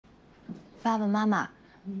爸爸妈妈，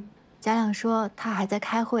嘉亮说他还在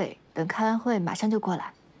开会，等开完会马上就过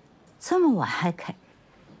来。这么晚还开？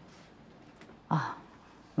啊，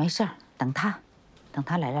没事儿，等他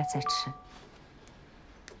来了再吃。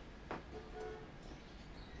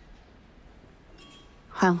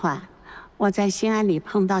欢欢，我在新安里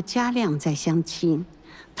碰到嘉亮在相亲，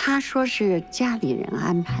他说是家里人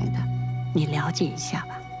安排的，你了解一下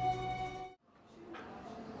吧。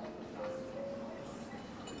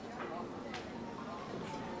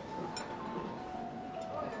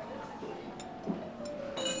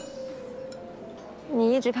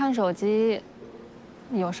 你一直看手机，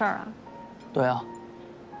你有事儿啊？对啊。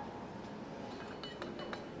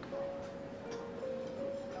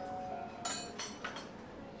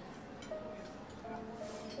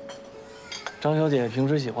张小姐平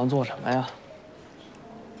时喜欢做什么呀？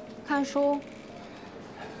看书。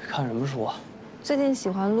看什么书啊？最近喜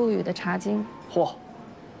欢陆羽的《茶经》。嚯，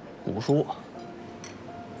古书。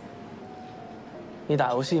你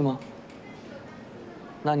打游戏吗？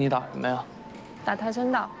那你打什么呀？ 打跆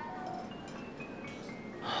拳道，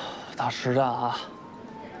打实战啊！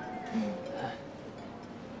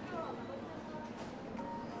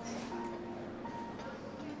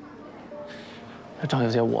张小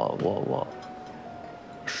姐，我，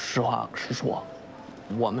实话实说，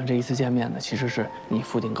我们这一次见面呢，其实是你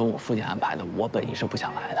父亲跟我父亲安排的。我本意是不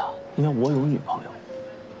想来的，因为我有女朋友，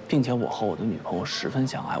并且我和我的女朋友十分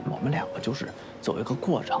相爱，我们两个就是走一个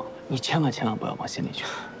过程，你千万不要往心里去。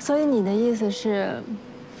所以你的意思是，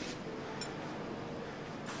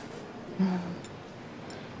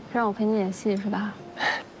让我陪你演戏是吧？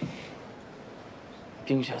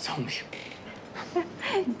冰雪聪明，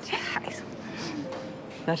这孩子。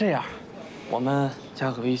那这样，我们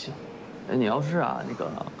加个微信。你要是那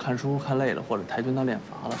个看书看累了，或者跆拳道练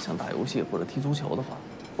乏了，想打游戏或者踢足球的话，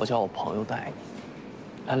我叫我朋友带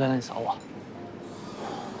你。来，你扫我。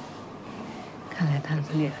 看来他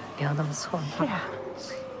聊得不错。是啊。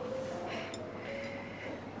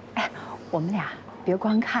哎，我们俩别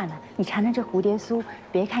光看了，你尝尝这蝴蝶酥，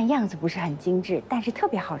别看样子不是很精致，但是特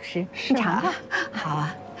别好吃，你尝尝。好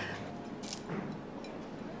啊。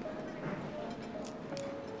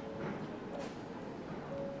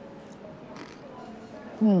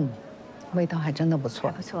味道还真的不错，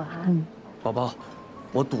不错啊。宝宝，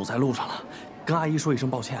我堵在路上了，跟阿姨说一声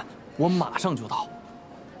抱歉，我马上就到。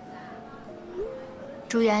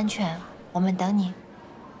 注意安全，我们等你。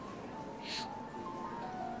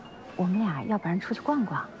我们俩要不然出去逛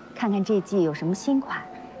逛，看看这季有什么新款。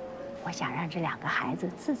我想让这两个孩子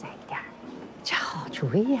自在一点。这好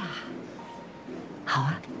主意呀！好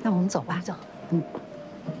啊，那我们走吧。走。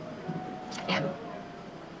小亮，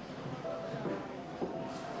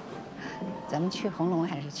咱们去红龙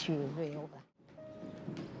还是去瑞欧吧？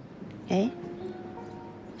哎，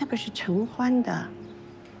那个是承欢的。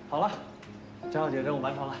好了。 张小姐，任务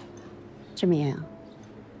完成了。志明，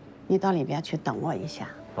你到里边去等我一下。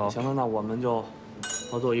好，行了，那我们就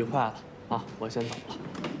合作愉快了啊！我先走了。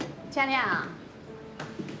嘉亮，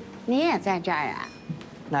你也在这儿啊？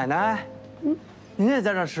奶奶，您也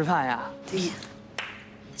在这儿吃饭呀？对呀。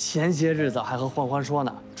前些日子还和欢欢说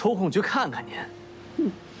呢，抽空去看看您。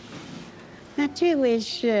那这位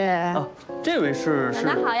是？啊，这位是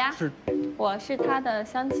奶奶好呀，我是他的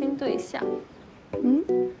相亲对象。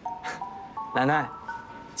奶奶，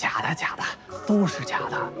假的，都是假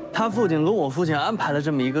的。他父亲跟我父亲安排了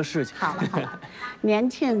这么一个事情。好了，年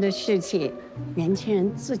轻人的事情，年轻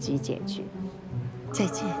人自己解决。再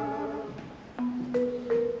见。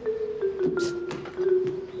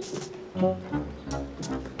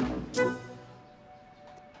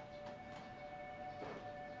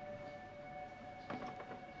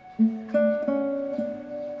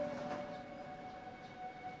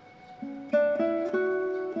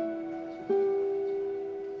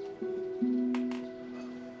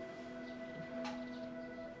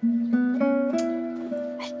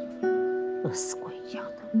饿死鬼一样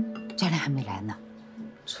的，嘉亮还没来呢。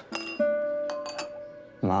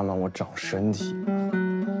妈妈，我长身体。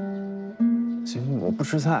行，我不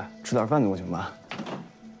吃菜，吃点饭总行吧？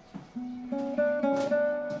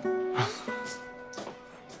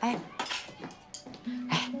哎，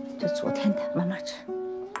这昨天的慢慢吃，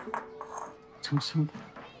成生的。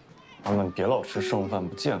妈妈，你别老吃剩饭，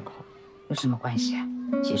不健康。有什么关系啊？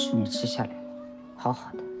几十年吃下来了，好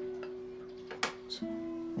好的。吃，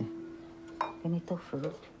给你豆腐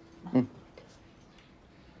肉。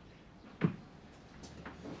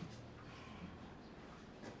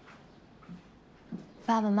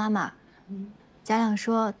爸爸妈妈，嘉亮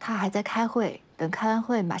说他还在开会，等开完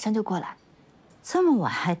会马上就过来。这么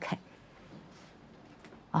晚还开？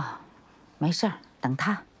啊，没事儿，等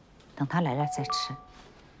他等他来了再吃。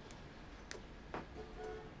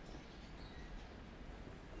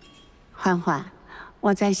欢欢，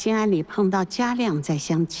我在兴安里碰到嘉亮在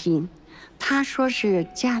相亲，他说是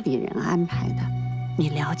家里人安排的，你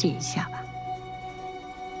了解一下吧。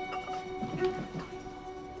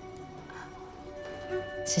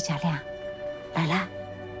是嘉亮，来啦。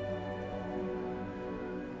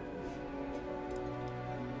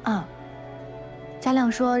啊，嘉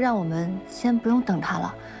亮说让我们先不用等他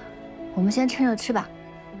了，我们先趁热吃吧。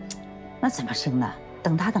那怎么行呢？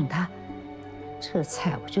等他，这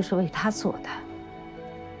菜我就是为他做的。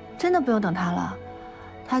真的不用等他了，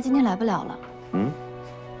他今天来不了了。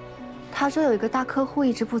他说有一个大客户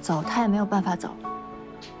一直不走，他也没有办法走。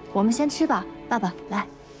我们先吃吧，爸爸来。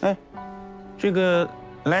哎，这个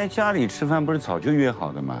来家里吃饭不是早就约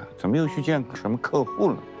好的吗？怎么又去见什么客户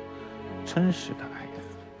了？真是的，哎呀！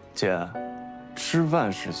姐，吃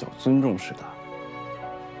饭是小，尊重是大。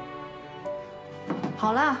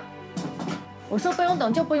好了，我说不用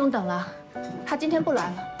等就不用等了，他今天不来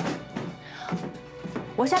了。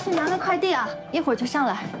我下去拿个快递啊，一会儿就上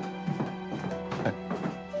来。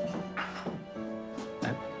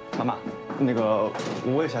妈妈，那个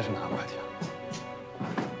我也下去拿个快递啊。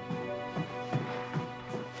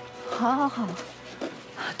好，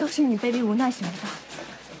都是你卑鄙无奈型的。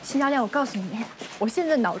辛家亮，我告诉你，我现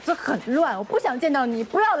在脑子很乱，我不想见到你，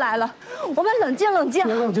不要来了，我们冷静冷静。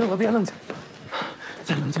别冷静了，别冷静，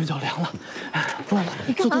再冷静就凉了。不然了，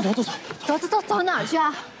走哪儿去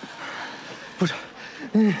啊？不是，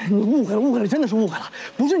你误会了，真的是误会了，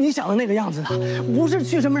不是你想的那个样子的，不是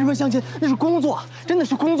去什么相亲，那是工作，真的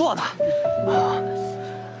是工作的。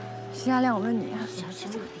辛家亮，我问你，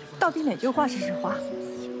到底哪句话是实话？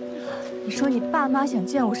你说你爸妈想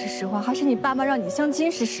见我是实话，还是你爸妈让你相亲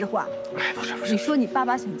是实话？哎，不是，你说你爸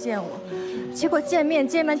爸想见我，结果见面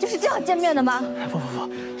就是这样见面的吗？不，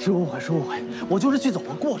是误会，我就是去走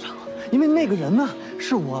个过场，因为那个人呢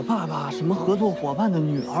是我爸爸什么合作伙伴的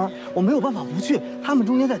女儿，我没有办法不去，他们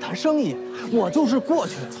中间在谈生意，我就是过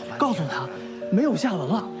去告诉他没有下文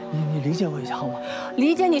了，你理解我一下好吗？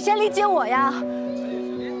理解你，谁理解我呀？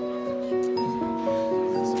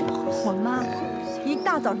我妈一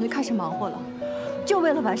大早上就开始忙活了，就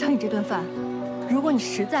为了晚上你这顿饭。如果你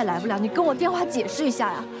实在来不了，你跟我电话解释一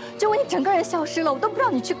下呀。结果你整个人消失了，我都不知道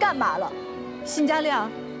你去干嘛了。辛家亮，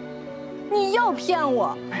你又骗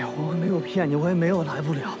我！哎呀，我没有骗你，我也没有来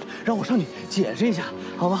不了，让我上去解释一下，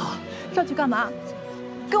好不好？上去干嘛？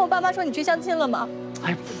跟我爸妈说你去相亲了吗？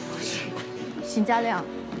哎，不是，辛家亮，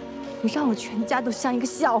你让我全家都像一个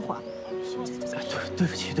笑话。对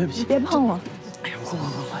不起，你别碰我！哎呀，快，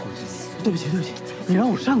对不起，你让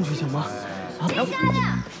我上去行吗？啊，辛家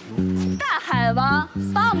亮，大海王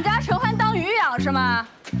把我们家承欢当鱼养是吗？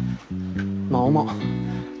毛毛，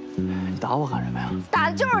你打我干什么呀？打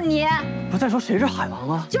的就是你！不再说谁是海王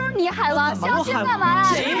啊？就是你，海王！相亲干嘛呀？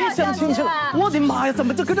谁相亲去了？我的妈呀，怎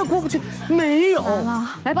么就跟这过不去？没有，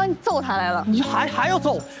来帮你揍他来了。你还要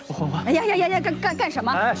揍我？欢欢！哎呀，干什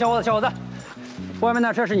么？哎，小伙子，外面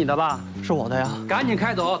那车是你的吧？是我的呀。赶紧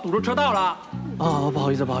开走，堵住车道了。啊，不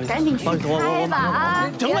好意思，赶紧去开吧啊！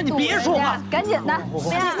行了，你别说话，赶紧的，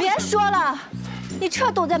别说了，你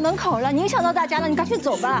车堵在门口了，你影响到大家了，你赶紧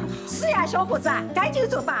走吧。是呀，小伙子，赶紧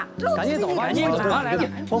走吧，赶紧走吧，来，快！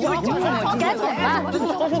赶紧的，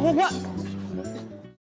快！